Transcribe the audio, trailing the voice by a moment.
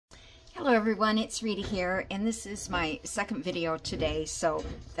Hello everyone, it's Rita here, and this is my second video today, so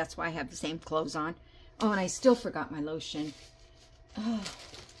that's why I have the same clothes on. Oh, and I still forgot my lotion. Oh.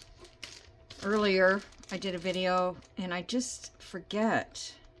 Earlier, I did a video, and I just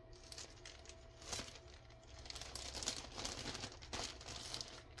forget.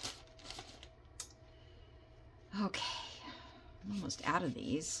 Okay, I'm almost out of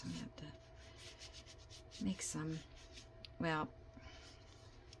these. I have to make some, well,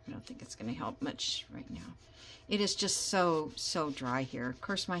 I don't think it's going to help much right now. It is just so dry here. Of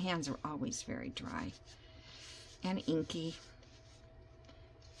course, my hands are always very dry and inky.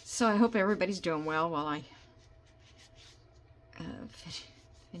 So I hope everybody's doing well while I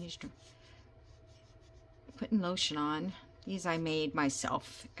finished putting lotion on. These I made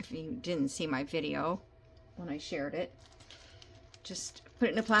myself. If you didn't see my video when I shared it, just put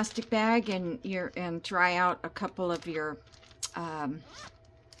it in a plastic bag and dry out a couple of your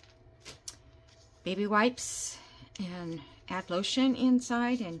baby wipes and add lotion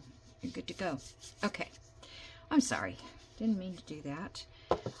inside and you're good to go. Okay, I'm sorry, didn't mean to do that.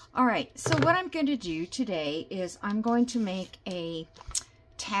 All right, so what I'm going to do today is I'm going to make a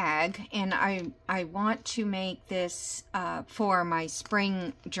tag, and I want to make this for my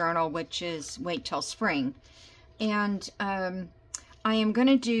spring journal, which is Wait Till Spring. And I am going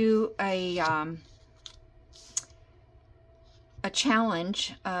to do a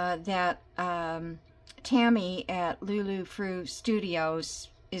challenge that Tammy at Lulu Fru Studios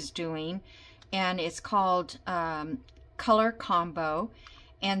is doing, and it's called Color Combo.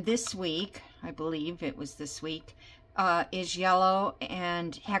 And this week, I believe it was this week, is yellow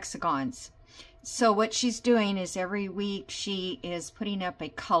and hexagons. So what she's doing is every week she is putting up a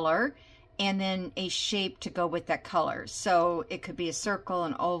color and then a shape to go with that color. So it could be a circle,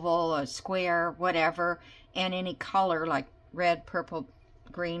 an oval, a square, whatever, and any color like red, purple,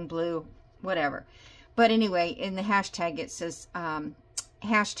 green, blue, whatever. But anyway, in the hashtag it says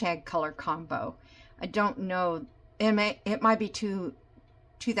hashtag color combo. I don't know, it might be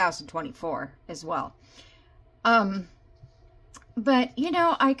 2024 as well. But you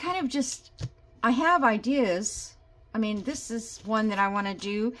know, I kind of just, I have ideas. I mean, this is one that I want to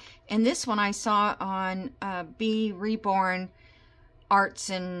do, and this one I saw on Reborn Arts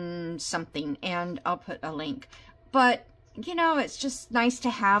and something, and I'll put a link. But you know, it's just nice to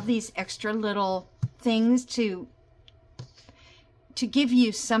have these extra little things to give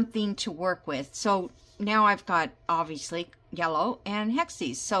you something to work with. So now I've got obviously yellow and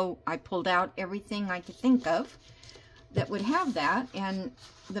Hexies. So I pulled out everything I could think of that would have that. And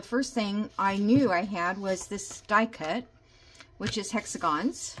the first thing I knew I had was this die cut, which is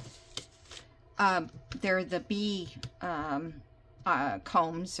hexagons. They're the bee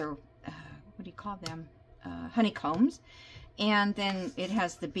combs, or what do you call them? Honeycombs. And then it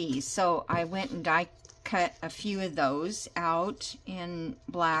has the bees. So I went and die cut a few of those out in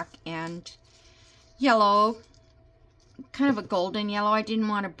black and yellow, kind of a golden yellow. I didn't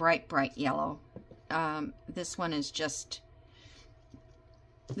want a bright yellow. This one is just,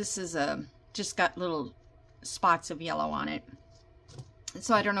 this is just got little spots of yellow on it.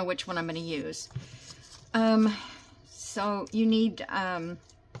 So I don't know which one I'm going to use. So you need,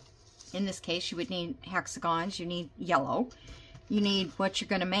 in this case, you would need hexagons, you need yellow, you need what you're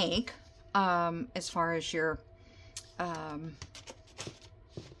going to make as far as your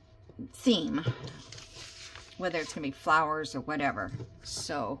theme, whether it's going to be flowers or whatever.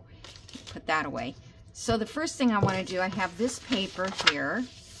 So put that away. So the first thing I want to do, I have this paper here,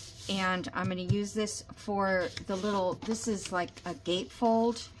 and I'm going to use this for the little, this is like a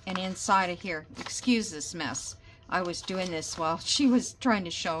gatefold, and inside of here, excuse this mess. I was doing this while she was trying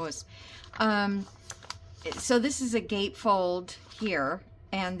to show us. So this is a gatefold here,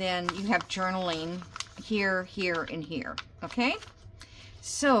 and then you have journaling here, here, and here, okay?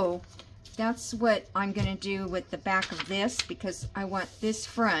 So that's what I'm going to do with the back of this, because I want this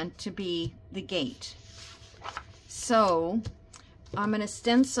front to be the gate. So I'm going to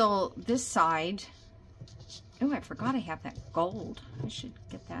stencil this side. Oh, I forgot I have that gold. I should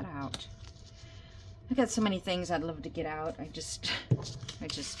get that out. I've got so many things I'd love to get out. I just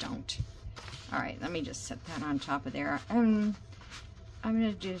don't. All right, let me just set that on top of there. I'm going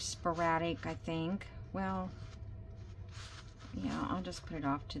to do sporadic, I think. Well, yeah, I'll just put it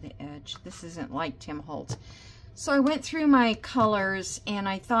off to the edge. This isn't like Tim Holtz. So I went through my colors, and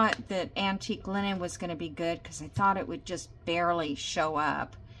I thought that antique linen was going to be good because I thought it would just barely show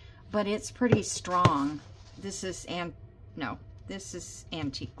up. But it's pretty strong. This is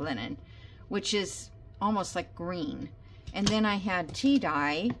antique linen, which is almost like green. And then I had tea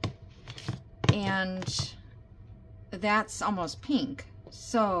dye, and that's almost pink.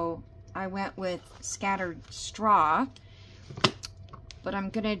 So I went with scattered straw, but I'm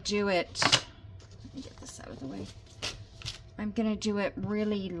gonna do it, let me get this out of the way. I'm gonna do it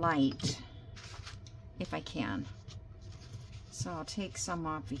really light if I can. So I'll take some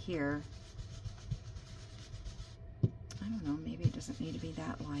off of here. I don't know, maybe it doesn't need to be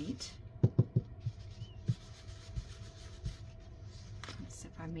that light. Let's see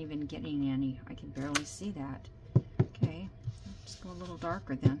if I'm even getting any. I can barely see that. Okay, let's go a little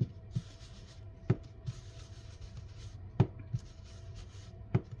darker then.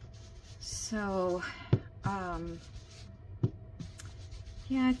 So,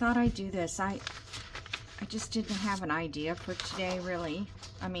 yeah, I thought I'd do this. I just didn't have an idea for today, really.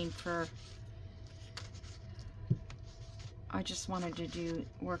 I mean, I just wanted to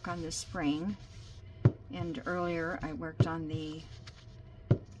work on the spring. And earlier I worked on the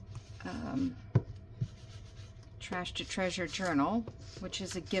Trash to Treasure journal, which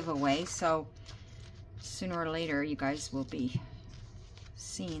is a giveaway. So sooner or later you guys will be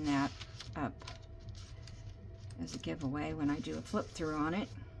seeing that up as a giveaway when I do a flip through on it.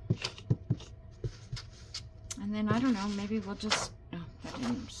 And then I don't know, maybe we'll just, oh, that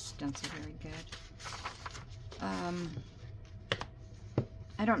didn't stencil very good.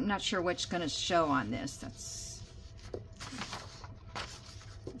 I'm not sure what's going to show on this.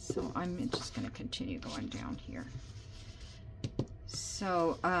 So I'm just going to continue going down here.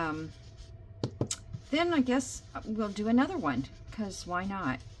 So then I guess we'll do another one, because why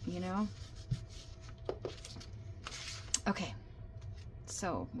not, you know? Okay,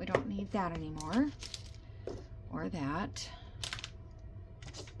 so we don't need that anymore, or that.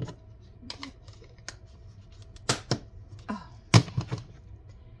 Oh,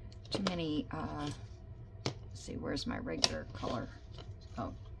 too many, let's see, where's my regular color?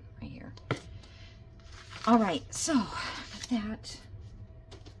 Oh, right here. All right, so with that,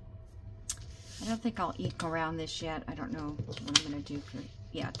 I don't think I'll eke around this yet. I don't know what I'm going to do for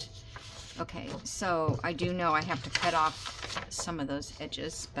yet. Okay, so I do know I have to cut off some of those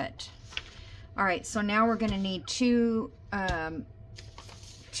edges, but all right, so now we're going to need two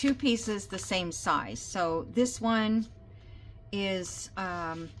pieces the same size. So this one is,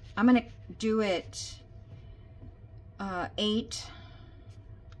 I'm going to do it 8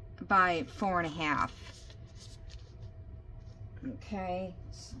 by 4.5. Okay,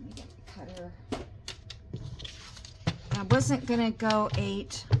 so let me get the cutter. I wasn't gonna go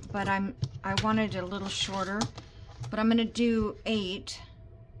 8, but I wanted it a little shorter, but I'm gonna do 8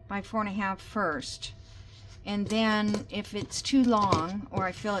 by 4.5 first, and then if it's too long or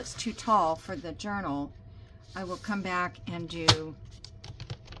I feel it's too tall for the journal, I will come back and do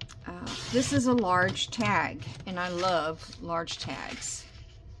this is a large tag, and I love large tags.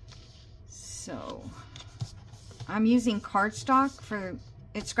 So I'm using cardstock for,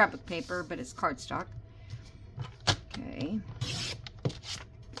 it's scrapbook paper, but it's cardstock. Okay.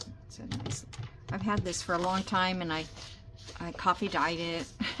 So nice. I've had this for a long time, and I coffee dyed it.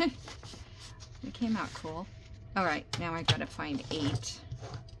 It came out cool. All right, now I gotta find 8.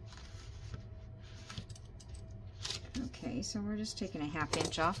 Okay, so we're just taking a 1/2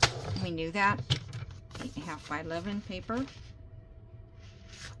 inch off. We knew that. 8.5 by 11 paper.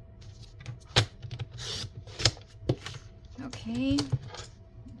 Okay,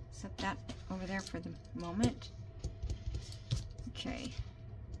 set that over there for the moment. Okay.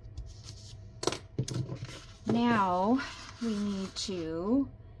 Now we need to,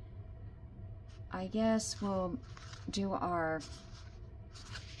 I guess we'll do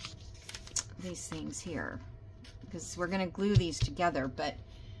these things here, because we're going to glue these together, but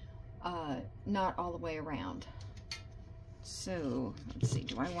not all the way around. So let's see,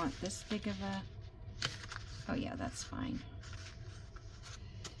 do I want this big of a, oh yeah, that's fine.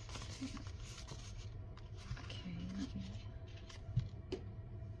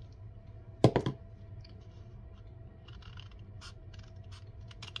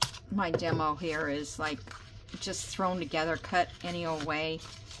 My demo here is like just thrown together, cut any old way.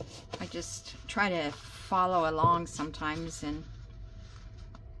 I just try to follow along sometimes, and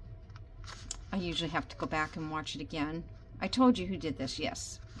I usually have to go back and watch it again. I told you who did this,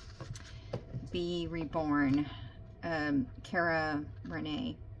 yes. Reborn, Cara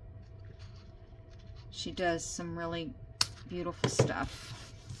Renee. She does some really beautiful stuff.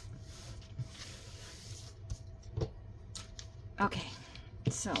 Okay,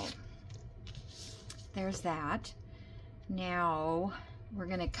 so there's that. Now we're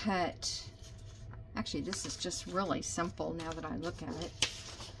going to cut, actually this is just really simple now that I look at it.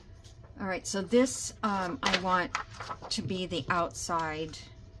 All right, so this I want to be the outside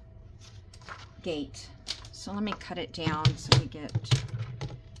gate. So let me cut it down so we get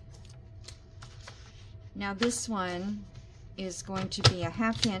Now this one is going to be a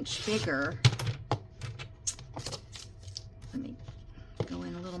 1/2 inch bigger. Let me go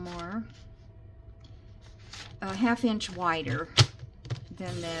in a little more. A 1/2 inch wider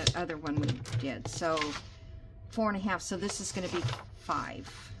than the other one we did. So 4 1/2. So this is going to be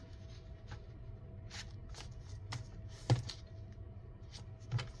 5.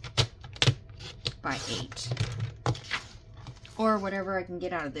 By 8. Or whatever I can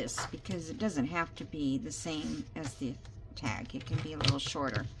get out of this, because it doesn't have to be the same as the tag. It can be a little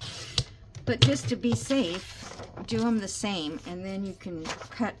shorter. But just to be safe, do them the same, and then you can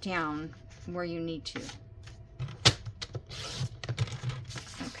cut down where you need to.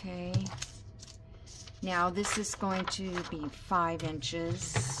 Okay. Now this is going to be 5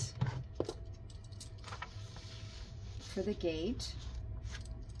 inches for the gate.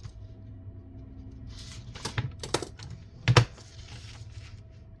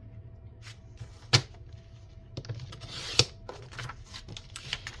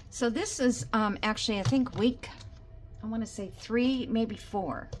 So this is actually, I think, week, I want to say 3, maybe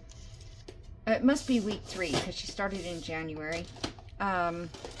 4. It must be week 3 because she started in January. I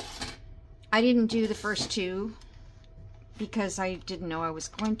didn't do the first 2 because I didn't know I was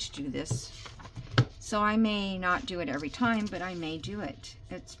going to do this. So I may not do it every time, but I may do it.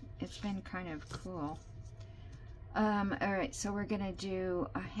 It's been kind of cool. All right, so we're gonna do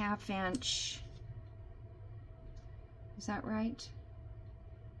a 1/2 inch. Is that right?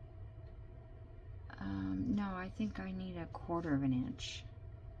 No, I think I need a 1/4 inch.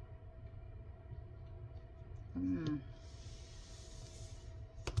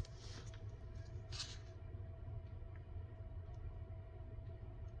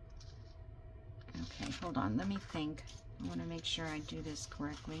 Okay, hold on, let me think. I want to make sure I do this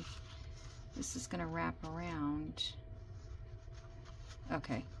correctly. This is going to wrap around.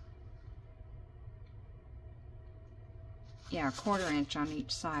 Okay. Yeah, a 1/4 inch on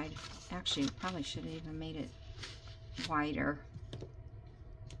each side. Actually, probably should have even made it wider.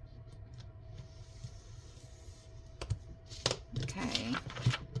 Okay,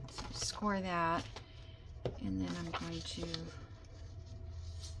 so score that, and then I'm going to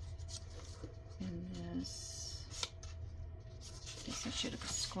pin this. Guess I should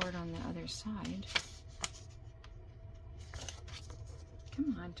have scored on the other side.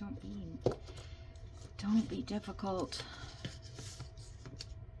 Come on, don't be difficult.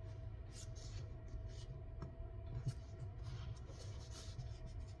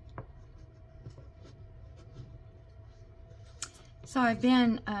 So I've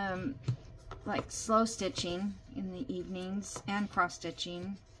been like slow stitching in the evenings and cross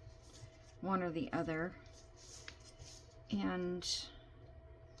stitching, one or the other. And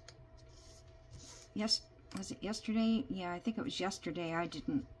yes, was it yesterday? Yeah, I think it was yesterday. I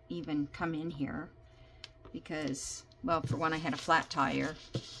didn't even come in here because, well, for one, I had a flat tire.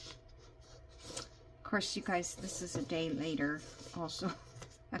 Of course, you guys, this is a day later also.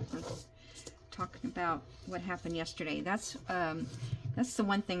 Talking about what happened yesterday. That's the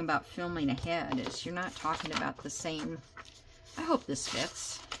one thing about filming ahead, is you're not talking about the same. I hope this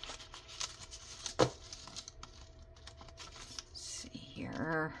fits. Let's see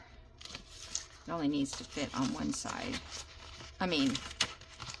here. It only needs to fit on one side. I mean,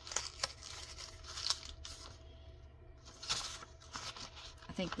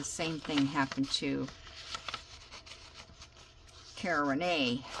 I think the same thing happened to Cara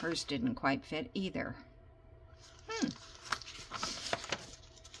Renee. Hers didn't quite fit either.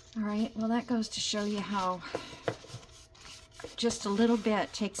 All right, well, that goes to show you how just a little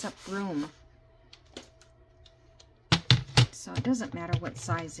bit takes up room. So it doesn't matter what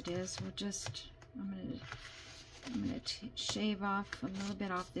size it is. We'll just, I'm gonna shave off a little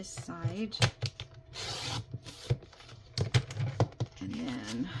bit off this side, and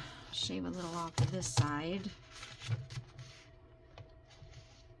then shave a little off of this side.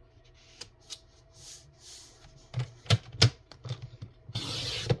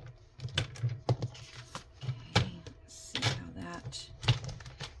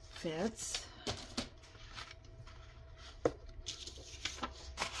 Fits.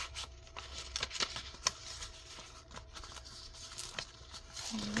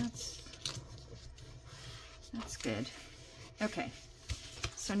 That's good. Okay,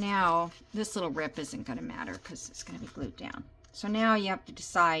 so now this little rip isn't going to matter because it's going to be glued down. So now you have to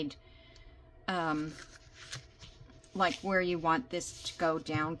decide like where you want this to go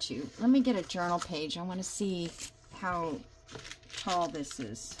down to. Let me get a journal page. I want to see how tall this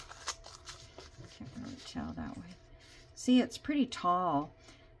is. Can't really tell that way. See, it's pretty tall.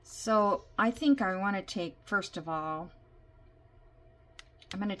 So I think I want to take, first of all,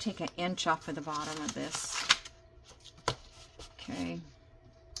 I'm going to take 1 inch off of the bottom of this. Okay.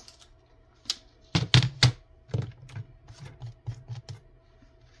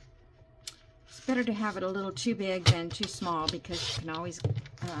 It's better to have it a little too big than too small, because you can always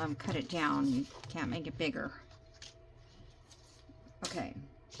cut it down. You can't make it bigger. Okay.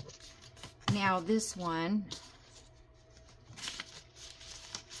 Now this one,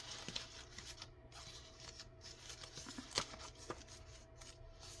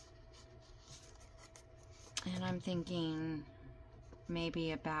 and I'm thinking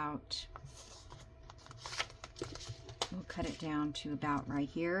maybe about, we'll cut it down to about right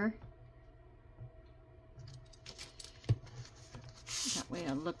here. That way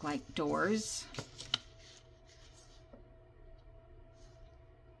it'll look like doors.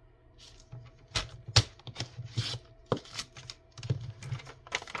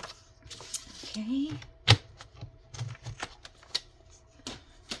 Okay.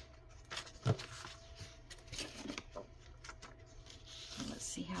 Let's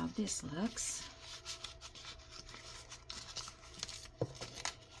see how this looks.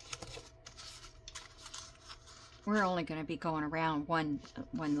 We're only going to be going around one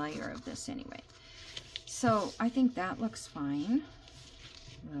layer of this anyway. So I think that looks fine.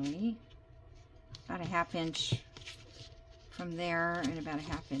 Really. About 1/2 inch from there and about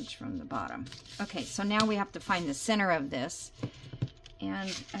 1/2 inch from the bottom. Okay, so now we have to find the center of this. And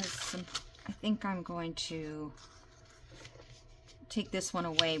I think I'm going to take this one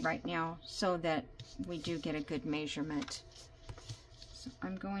away right now so that we do get a good measurement. So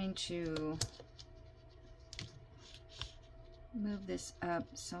I'm going to move this up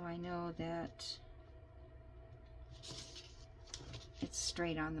so I know that it's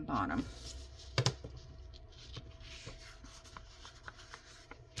straight on the bottom.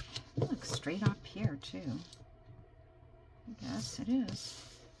 It looks straight up here too. I guess it is.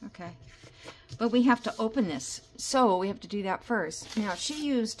 Okay. But we have to open this, so we have to do that first. Now she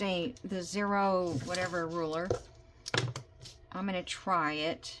used the 0 whatever ruler. I'm going to try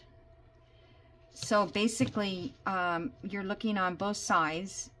it. So basically, you're looking on both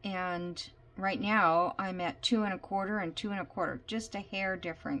sides, and right now I'm at 2 1/4 and 2 1/4, just a hair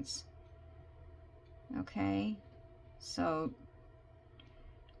difference. Okay, so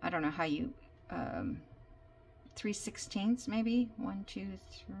I don't know how you 3/16 maybe, 1 2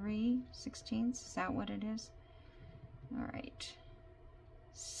 3/16. Is that what it is? All right.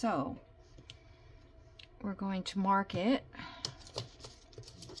 So we're going to mark it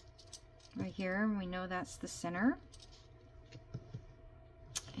right here, and we know that's the center.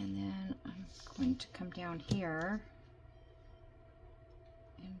 And then I'm going to come down here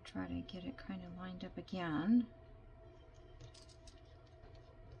and try to get it kind of lined up again.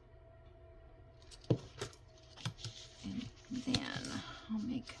 And then I'll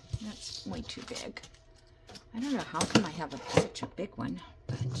make, that's way too big. I don't know how come I have such a big one,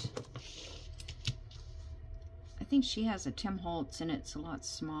 but I think she has a Tim Holtz and it's a lot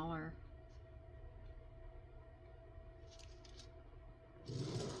smaller.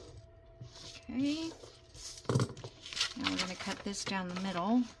 Okay, now we're going to cut this down the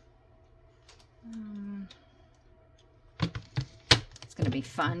middle. It's going to be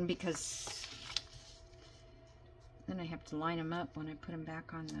fun because then I have to line them up when I put them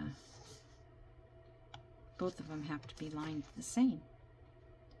back on the, both of them have to be lined the same.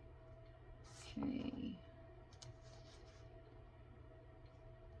 Okay.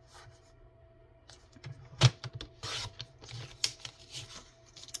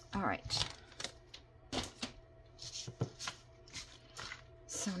 All right.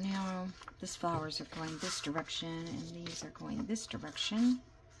 So now these flowers are going this direction and these are going this direction.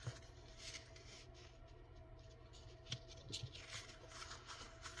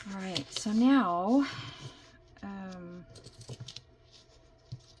 All right, so now I'm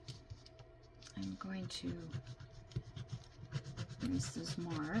going to use this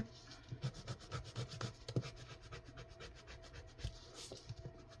mark.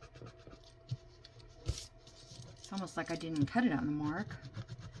 It's almost like I didn't cut it on the mark,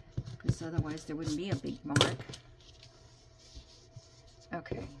 because otherwise there wouldn't be a big mark.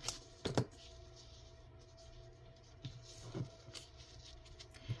 Okay.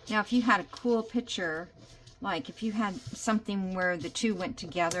 Now if you had a cool picture, like if you had something where the two went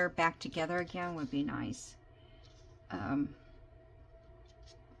together, back together again, would be nice.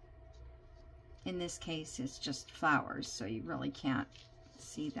 In this case, it's just flowers, so you really can't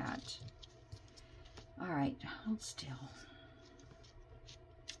see that. All right, hold still.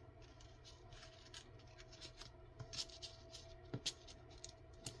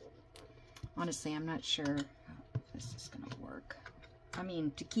 Honestly, I'm not sure if this is going to work. I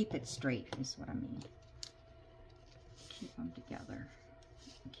mean, to keep it straight is what I mean. Keep them together.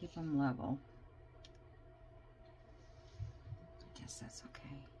 Keep them level. I guess that's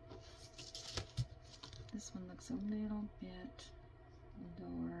okay. This one looks a little bit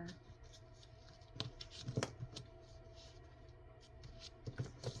lower.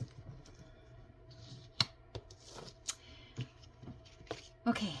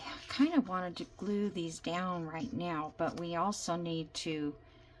 Okay, I kind of wanted to glue these down right now, but we also need to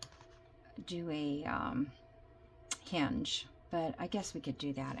do a hinge, but I guess we could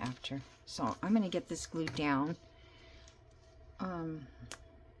do that after. So I'm going to get this glued down.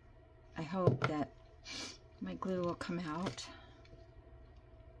 I hope that my glue will come out,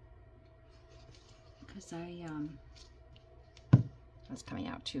 because it's coming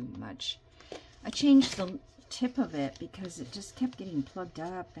out too much. I changed the tip of it because it just kept getting plugged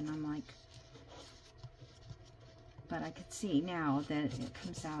up, and I'm like, but I could see now that it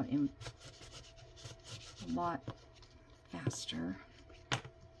comes out in a lot faster. I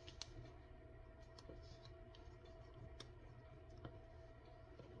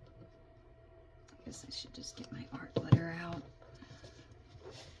guess I should just get my art glitter out.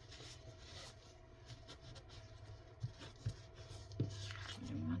 I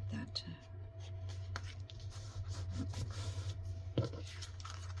don't want that to...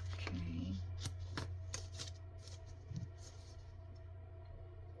 Okay.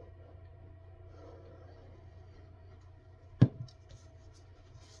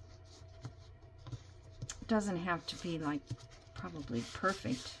 It doesn't have to be like probably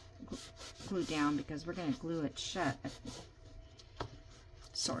perfect glue down, because we're going to glue it shut,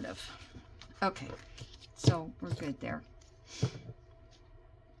 sort of. Okay, so we're good there.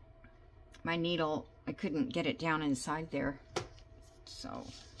 My needle, I couldn't get it down inside there, so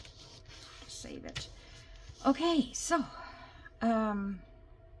save it. Okay, so there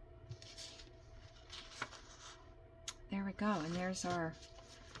we go, and there's our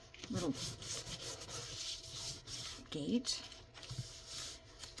little gate.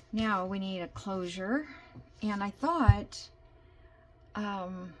 Now we need a closure, and I thought,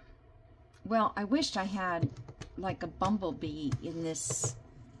 well, I wished I had like a bumblebee in this,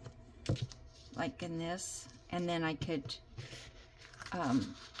 like in this, and then I could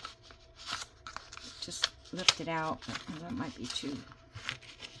just lift it out, but that might be too,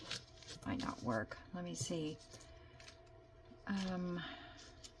 might not work. Let me see.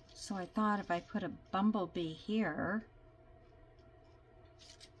 So I thought if I put a bumblebee here,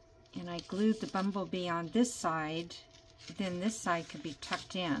 and I glued the bumblebee on this side, then this side could be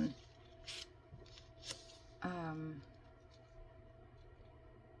tucked in.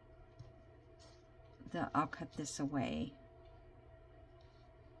 I'll cut this away.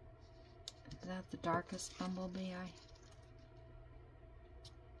 Is that the darkest bumblebee?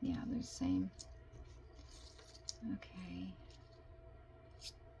 Yeah, they're the same. Okay.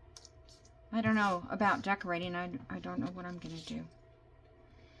 I don't know about decorating. I don't know what I'm going to do.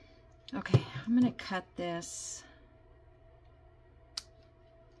 Okay, I'm going to cut this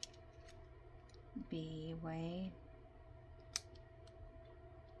bee away.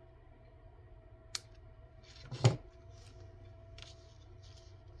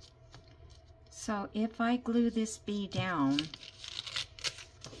 So if I glue this bee down,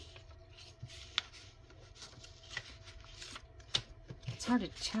 it's hard to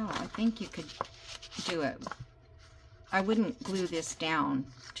tell. I think you could do it. I wouldn't glue this down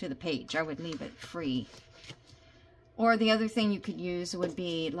to the page. I would leave it free. Or the other thing you could use would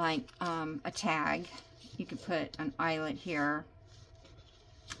be like a tag. You could put an eyelet here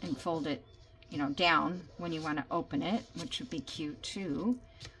and fold it, you know, down when you want to open it, which would be cute too.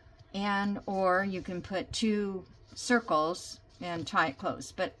 And or you can put 2 circles and tie it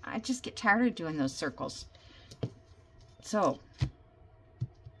closed. But I just get tired of doing those circles. So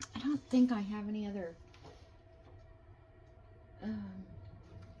I don't think I have any other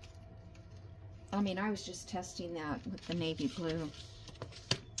I mean, I was just testing that with the navy blue.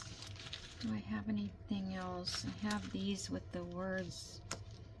 Do I have anything else? I have these with the words.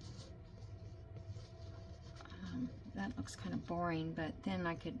 That looks kind of boring, but then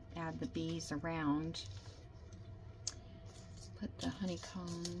I could add the bees around. Put the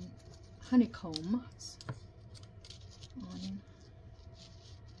honeycombs on.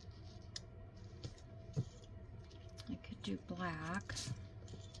 I could do black.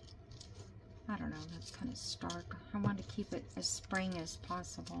 I don't know, that's kind of stark. I want to keep it as spring as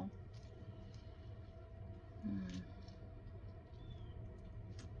possible.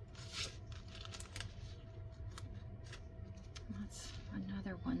 That's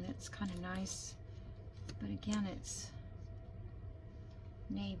another one that's kind of nice, but again, it's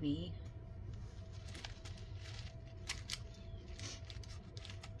navy.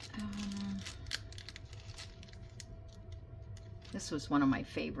 This was one of my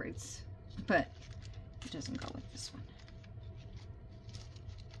favorites, but it doesn't go with this one.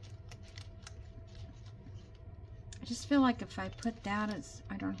 I just feel like if I put that as,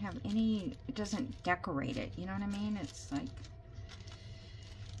 I don't have any, it doesn't decorate it, you know what I mean? It's like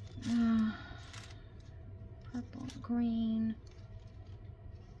purple, green.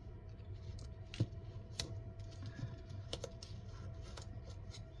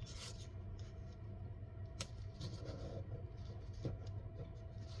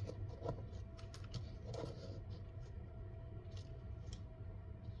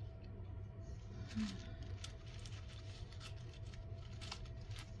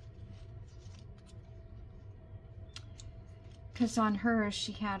 Because on hers,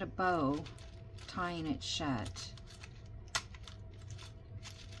 she had a bow tying it shut.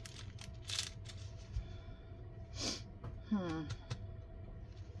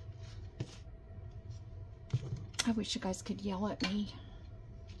 I wish you guys could yell at me.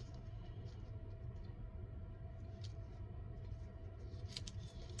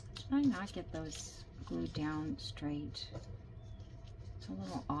 Should I not get those glued down straight? It's a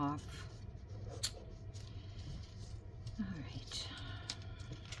little off. All right.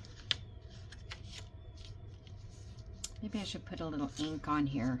 Maybe I should put a little ink on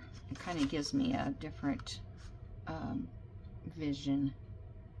here. It kind of gives me a different vision.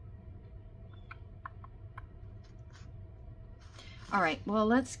 All right, well,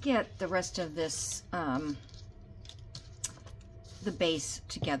 let's get the rest of this, the base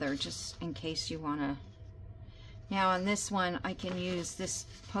together, just in case you want to. Now on this one, I can use this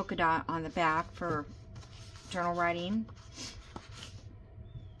polka dot on the back for journal writing,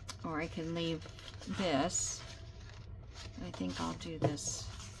 or I can leave this. I think I'll do this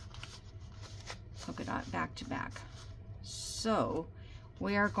polka dot back to back. So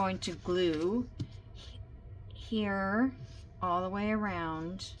we are going to glue here all the way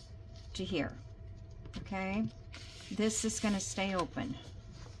around to here. Okay, this is going to stay open.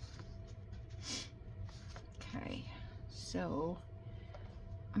 Okay, so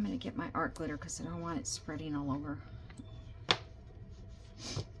I'm going to get my art glitter because I don't want it spreading all over.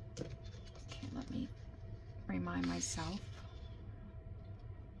 Okay, let me remind myself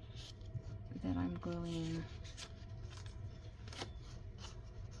that I'm gluing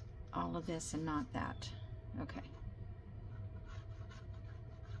all of this and not that. Okay.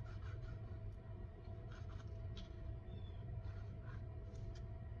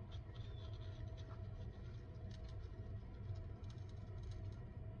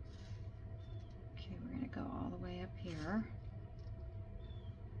 Okay, we're going to go all the way up here.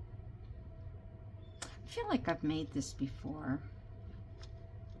 I feel like I've made this before.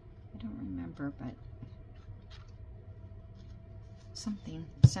 I don't remember, but something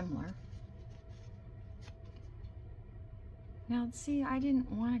similar. Now, see, I didn't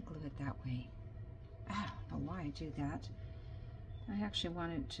want to glue it that way. I don't know why I do that. I actually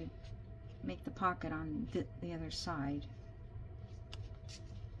wanted to make the pocket on the other side.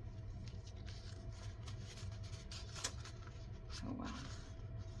 Oh, wow.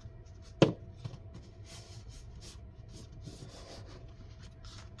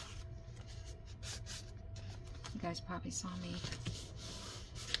 You guys probably saw me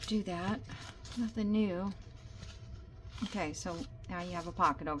do that. Nothing new. Okay, so now you have a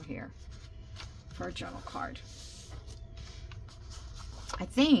pocket over here for a journal card. I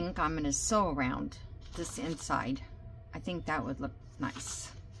think I'm going to sew around this inside. I think that would look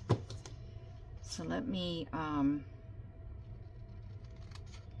nice. So let me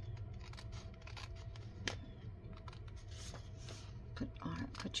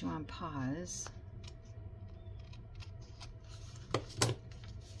put you on pause.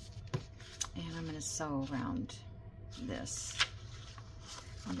 And I'm going to sew around this.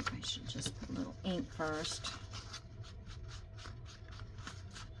 I think I should just put a little ink first.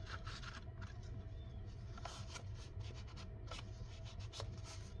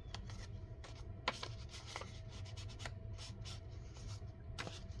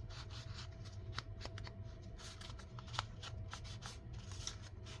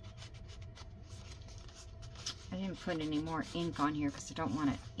 I didn't put any more ink on here because I don't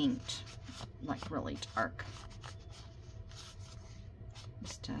want it inked like really dark.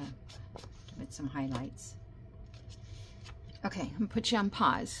 Just to give it some highlights. Okay, I'm gonna put you on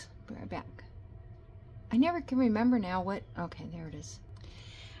pause. Be right back. I never can remember now what, okay, there it is.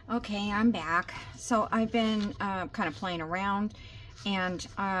 Okay, I'm back. So I've been kind of playing around, and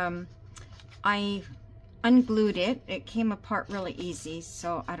I unglued it. It came apart really easy,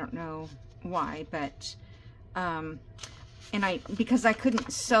 so I don't know why, but because I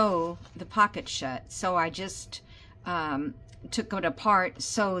couldn't sew the pocket shut, so I just took it apart,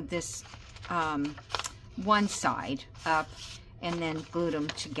 sewed this one side up, and then glued them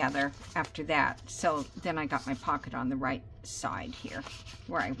together after that. So then I got my pocket on the right side here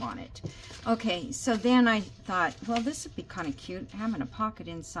where I want it. Okay, so then I thought, well, this would be kind of cute having a pocket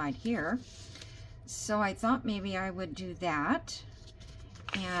inside here. So I thought maybe I would do that.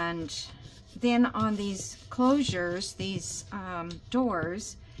 And then on these closures, these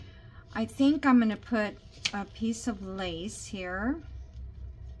doors, I think I'm going to put a piece of lace here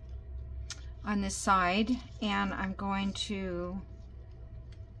on this side, and I'm going to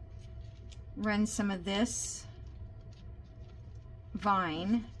run some of this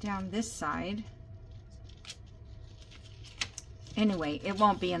vine down this side. Anyway, it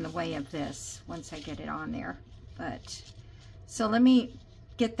won't be in the way of this once I get it on there. But so let me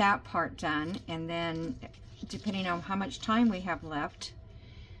get that part done, and then depending on how much time we have left,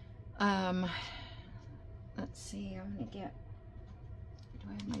 let's see, I'm gonna get, do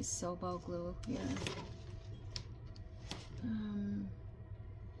I have my Sobo glue here?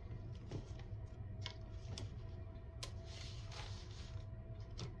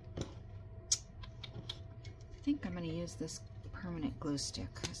 I think I'm going to use this permanent glue stick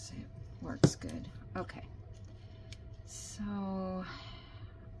because it works good. Okay, so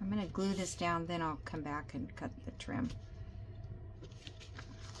I'm going to glue this down, then I'll come back and cut the trim.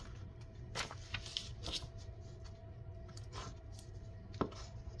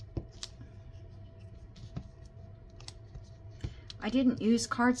 I didn't use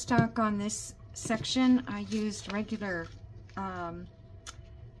cardstock on this section. I used regular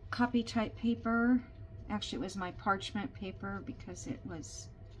copy type paper. Actually, it was my parchment paper because it was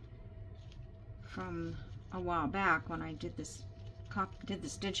from a while back when I did this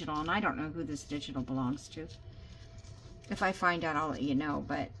digital, and I don't know who this digital belongs to. If I find out, I'll let you know,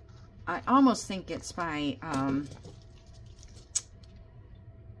 but I almost think it's by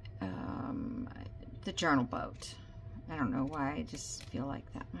the Journal Boat. I don't know why, I just feel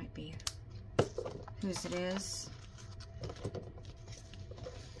like that might be whose it is.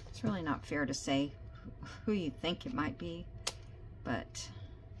 It's really not fair to say who you think it might be, but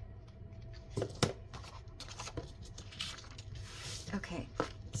okay,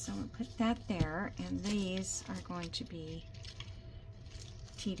 so we'll put that there, and these are going to be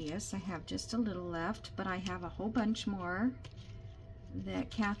tedious. I have just a little left, but I have a whole bunch more that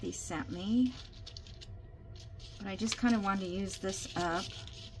Kathy sent me. But I just kind of wanted to use this up.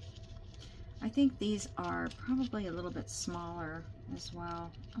 I think these are probably a little bit smaller as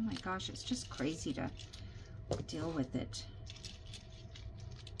well. Oh my gosh, it's just crazy to deal with it.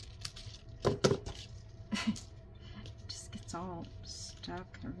 Just gets all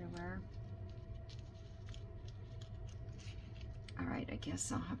stuck everywhere. Alright, I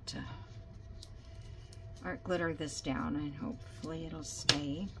guess I'll have to art glitter this down and hopefully it'll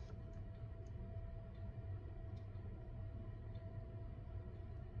stay.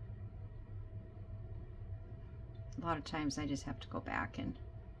 A lot of times I just have to go back and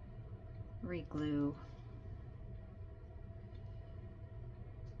re-glue.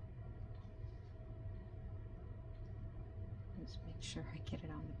 Just make sure I get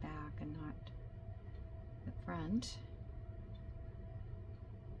it on the back and not the front.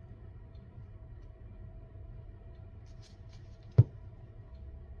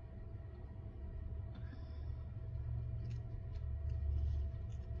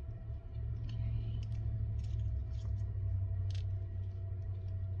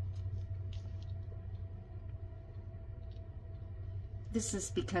 This is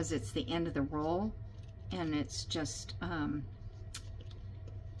because it's the end of the roll, and it's just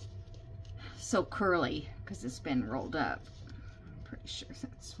so curly because it's been rolled up. I'm pretty sure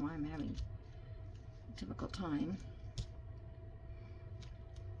that's why I'm having a difficult time.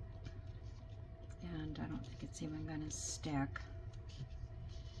 And I don't think it's even going to stick.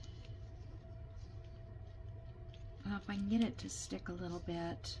 Well, if I can get it to stick a little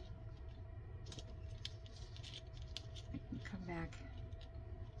bit, I can come back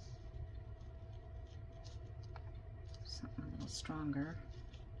something a little stronger.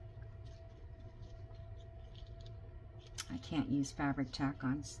 I can't use fabric tack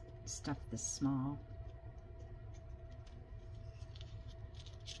on stuff this small.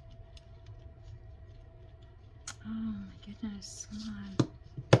 Oh my goodness, come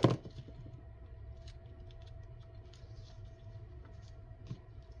on.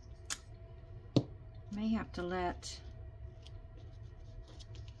 May have to let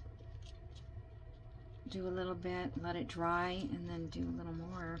do a little bit, let it dry, and then do a little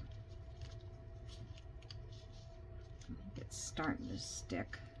more. I think it's starting to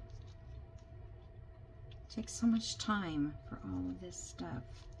stick. It takes so much time for all of this stuff.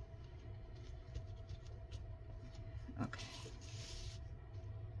 Okay.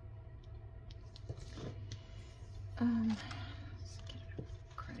 Let's get a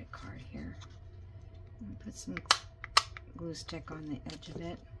credit card here. And put some glue stick on the edge of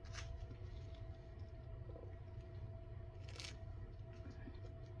it.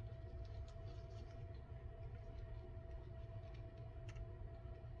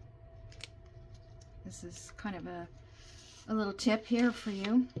 This is kind of a little tip here for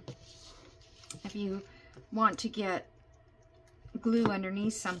you. If you want to get glue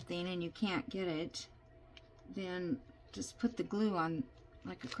underneath something and you can't get it, then just put the glue on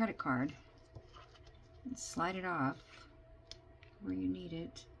like a credit card and slide it off where you need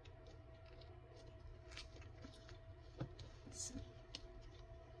it.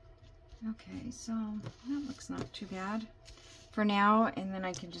 Okay, so that looks not too bad for now, and then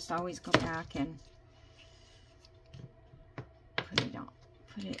I can just always go back and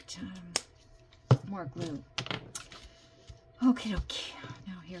put more glue. Okay,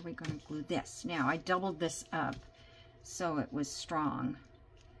 now here we're going to glue this. Now I doubled this up so it was strong,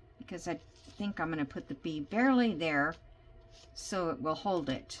 because I think I'm going to put the bee barely there so it will hold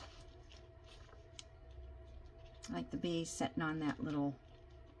it. Like the bee sitting on that little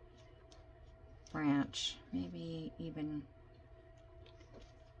branch, maybe even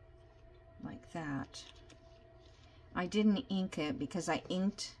like that. I didn't ink it because I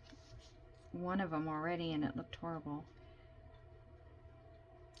inked one of them already and it looked horrible.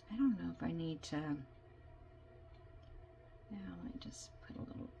 I don't know if I need to. Yeah, let me just put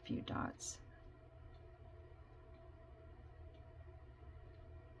a few dots.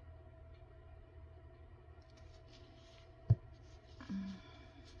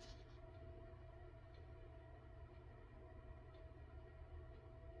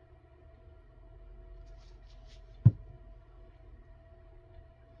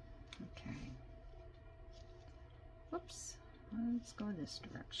 Okay. Whoops. Let's go this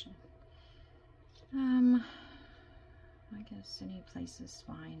direction. I guess any place is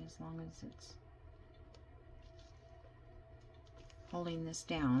fine as long as it's holding this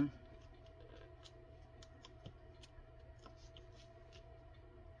down.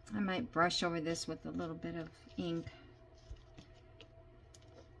 I might brush over this with a little bit of ink.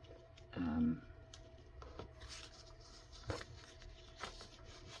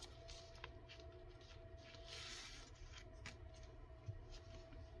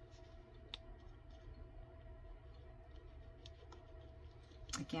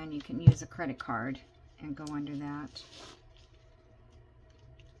 Again, you can use a credit card and go under that.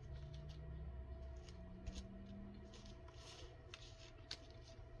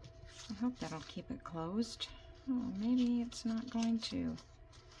 I hope that'll keep it closed. Oh, maybe it's not going to.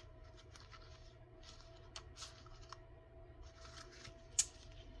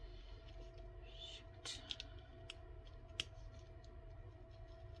 Shoot.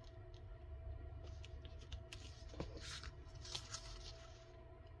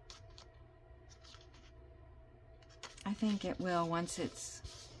 I think it will once it's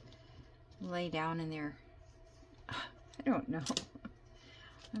laid down in there. I don't know.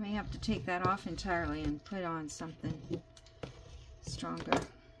 I may have to take that off entirely and put on something stronger.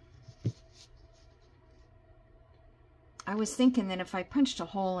 I was thinking that if I punched a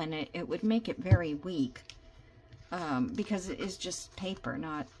hole in it, it would make it very weak, because it is just paper,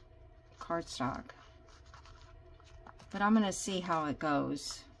 not cardstock. But I'm going to see how it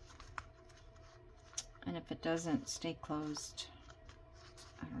goes. And if it doesn't stay closed,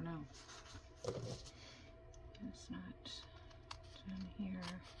 I don't know. It's not down here.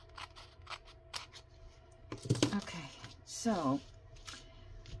 Okay, so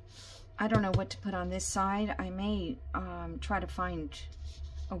I don't know what to put on this side. I may try to find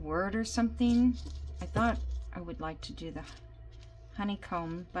a word or something. I thought I would like to do the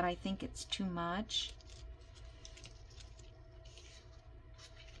honeycomb, but I think it's too much.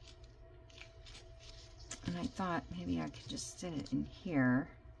 And I thought maybe I could just sit it in here,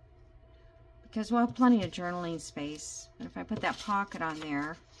 because we'll have plenty of journaling space. But if I put that pocket on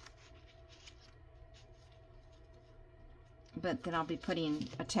there, but then I'll be putting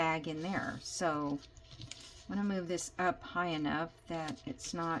a tag in there. So I'm going to move this up high enough that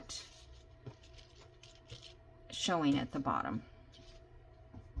it's not showing at the bottom.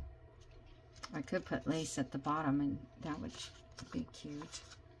 I could put lace at the bottom and that would be cute.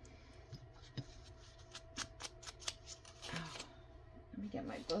 Let me get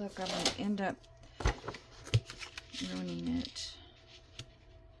my book. I'm going to end up ruining it.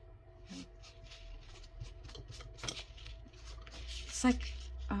 It's like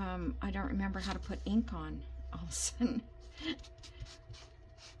I don't remember how to put ink on all of a sudden.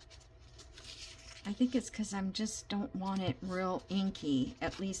 I think it's because I just don't want it real inky,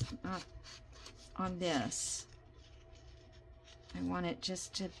 at least not on this. I want it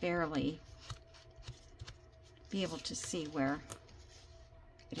just to barely be able to see where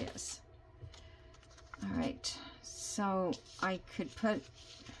it is. All right, so I could put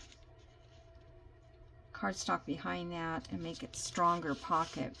cardstock behind that and make it stronger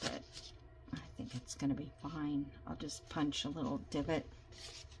pocket, but I think it's going to be fine. I'll just punch a little divot.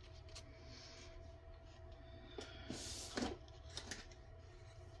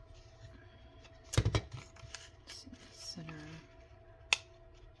 Center.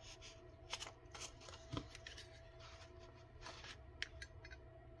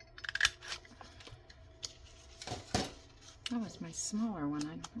 That was my smaller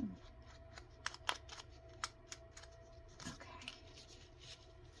one. Okay.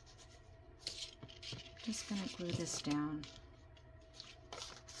 Just going to glue this down.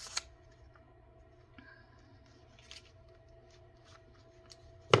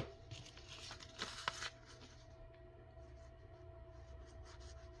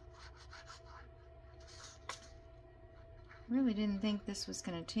 Really didn't think this was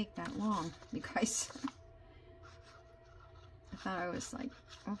going to take that long, you guys. I thought I was like,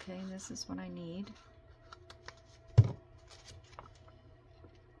 okay, this is what I need.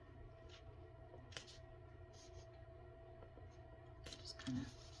 Just kind of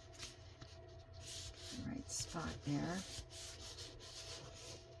the right spot there.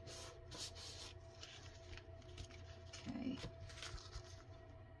 Okay.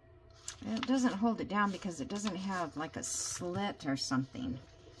 And it doesn't hold it down because it doesn't have like a slit or something.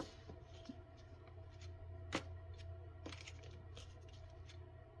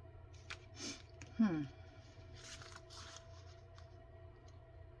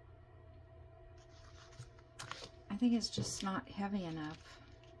 I think it's just not heavy enough.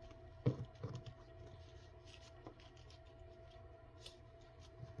 I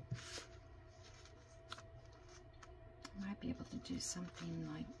might be able to do something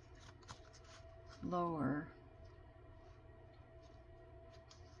like lower.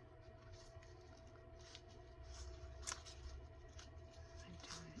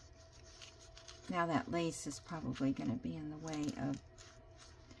 Now that lace is probably going to be in the way of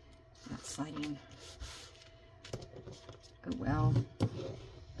that sliding. Oh well,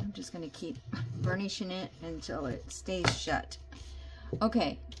 I'm just going to keep burnishing it until it stays shut.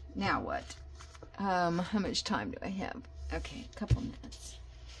 Okay, now what? How much time do I have? Okay, a couple minutes.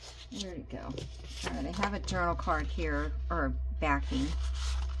 Where'd it go? All right, I have a journal card here, or backing,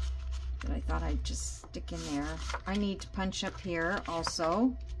 that I thought I'd just stick in there. I need to punch up here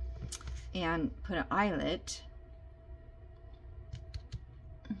also and put an eyelet.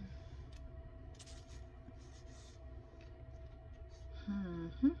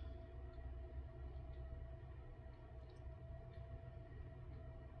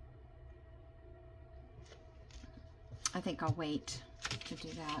 I think I'll wait to do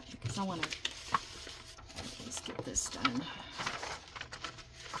that because I want to just get this done.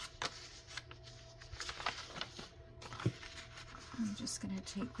 I'm just going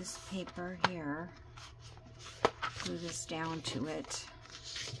to take this paper here, glue this down to it.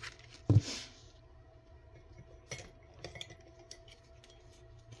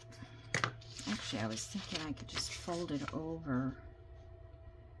 Actually, I was thinking I could just fold it over.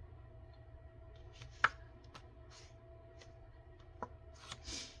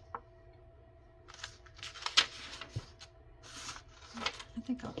 I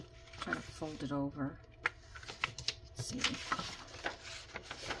think I'll try to fold it over. Let's see. Okay,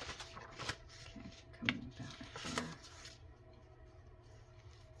 coming about here.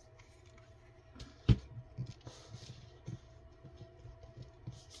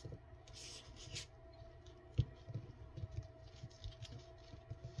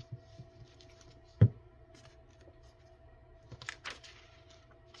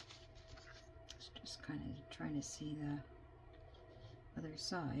 Just kind of trying to see the other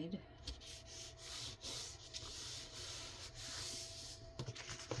side.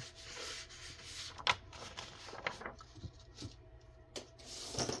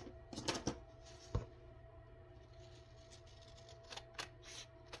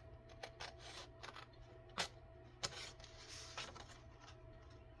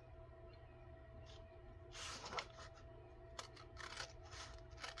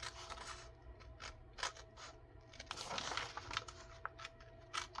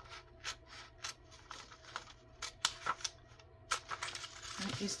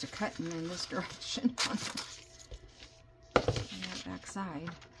 used to cutting in this direction on that back side.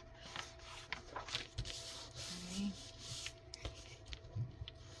 Okay.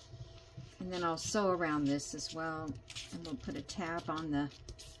 And then I'll sew around this as well, and we'll put a tab on the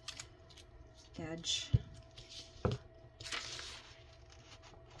edge. Make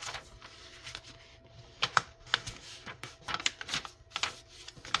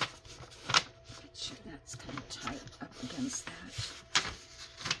sure that's kind of tight up against that.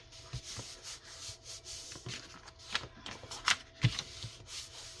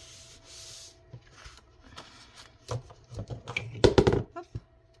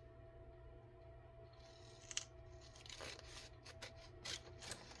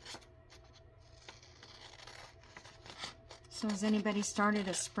 So has anybody started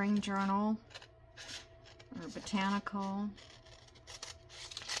a spring journal or botanical?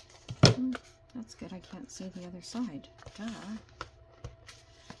 That's good. I can't see the other side. Duh.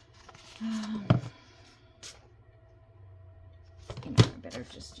 You know, I better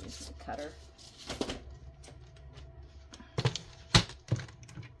just use my cutter.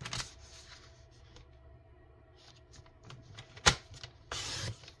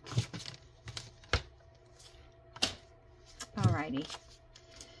 Alrighty.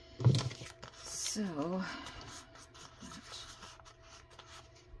 So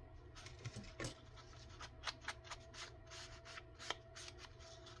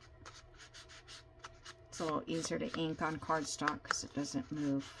it's a little easier to ink on cardstock because it doesn't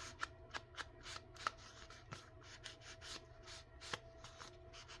move.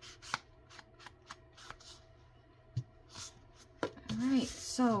 Alright,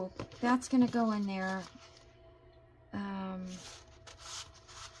 so that's going to go in there.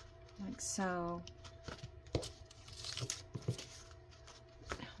 Like so.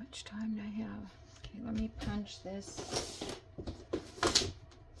 How much time do I have? Okay, let me punch this.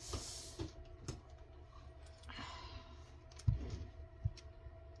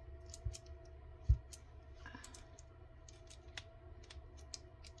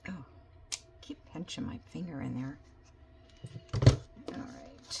 Oh, keep pinching my finger in there. All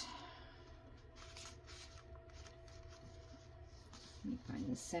right. Let me find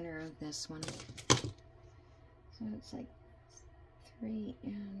the center of this one. So it's like 3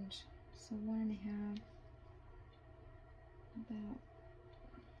 and so 1.5. About,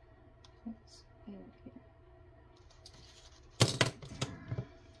 oops, over here.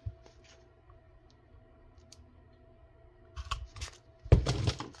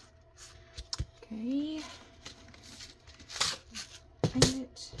 Okay. Eyelid.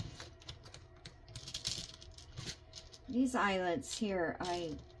 These eyelets here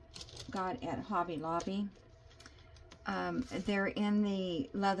I got at Hobby Lobby. They're in the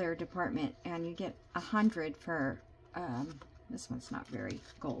leather department, and you get 100 for, this one's not very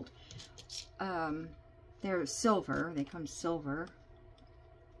gold. They're silver, they come silver.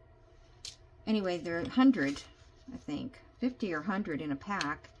 Anyway, they're 100, I think, 50 or 100 in a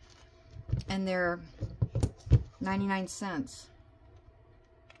pack, and they're 99 cents.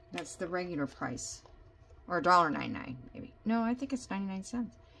 That's the regular price. Or $1.99 maybe. No, I think it's 99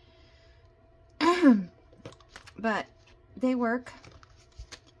 cents. But they work.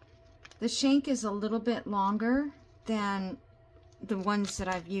 The shank is a little bit longer than the ones that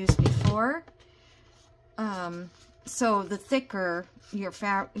I've used before. So the thicker your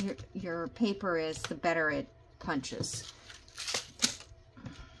paper is, the better it punches.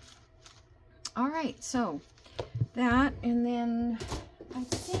 All right, so that, and then I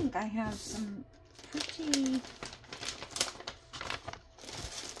think I have some pretty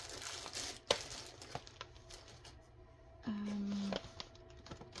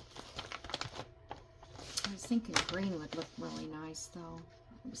I was thinking green would look really nice, though.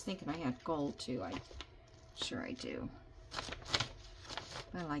 I was thinking I had gold too. Sure I do.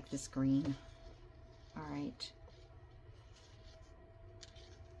 I like this green. All right.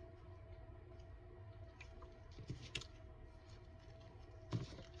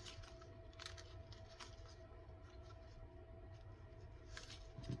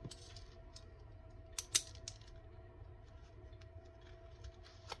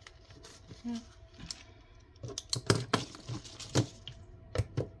 Yeah.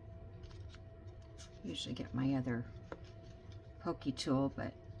 Usually get my other pokey tool,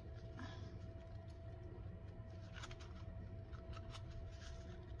 but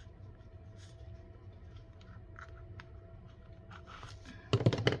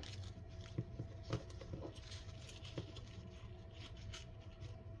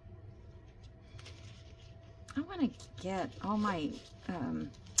I want to get all my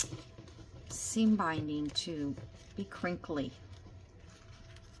seam binding to be crinkly.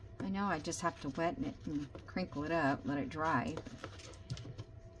 know I just have to wet it and crinkle it up, let it dry.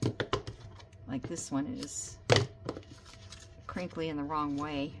 Like this one is crinkly in the wrong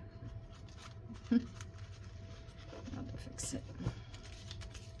way. I'll fix it.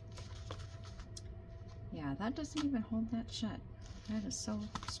 Yeah, that doesn't even hold that shut. That is so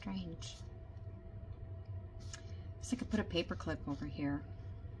strange. I guess I could put a paper clip over here.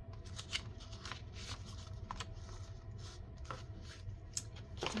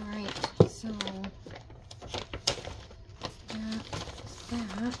 Alright, so that's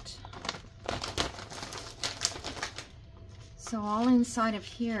that. So all inside of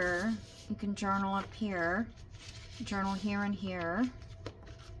here, you can journal up here, journal here and here,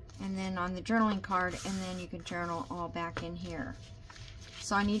 and then on the journaling card, and then you can journal all back in here.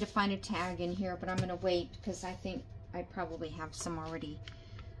 So I need to find a tag in here, but I'm going to wait because I think I probably have some already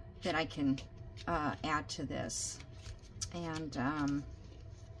that I can add to this. And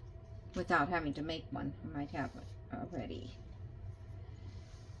without having to make one, I might have it already.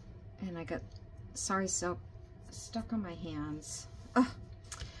 And I got sorry soap stuck on my hands. Ugh.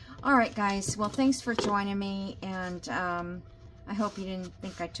 All right, guys. Well, thanks for joining me, and I hope you didn't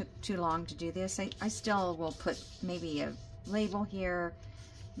think I took too long to do this. I still will put maybe a label here,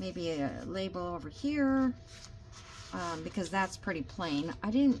 maybe a label over here, because that's pretty plain. I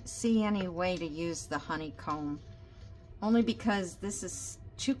didn't see any way to use the honeycomb, only because this is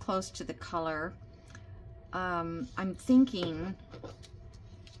too close to the color. I'm thinking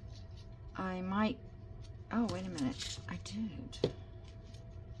I might, oh, wait a minute, I did.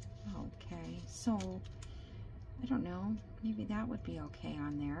 Okay, so, I don't know, maybe that would be okay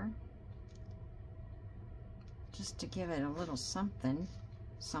on there. Just to give it a little something.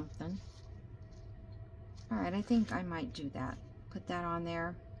 Alright, I think I might do that. Put that on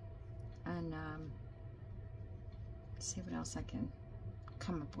there, and see what else I can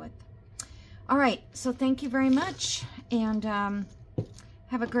come up with. Alright, so thank you very much, and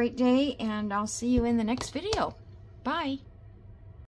have a great day, and I'll see you in the next video. Bye.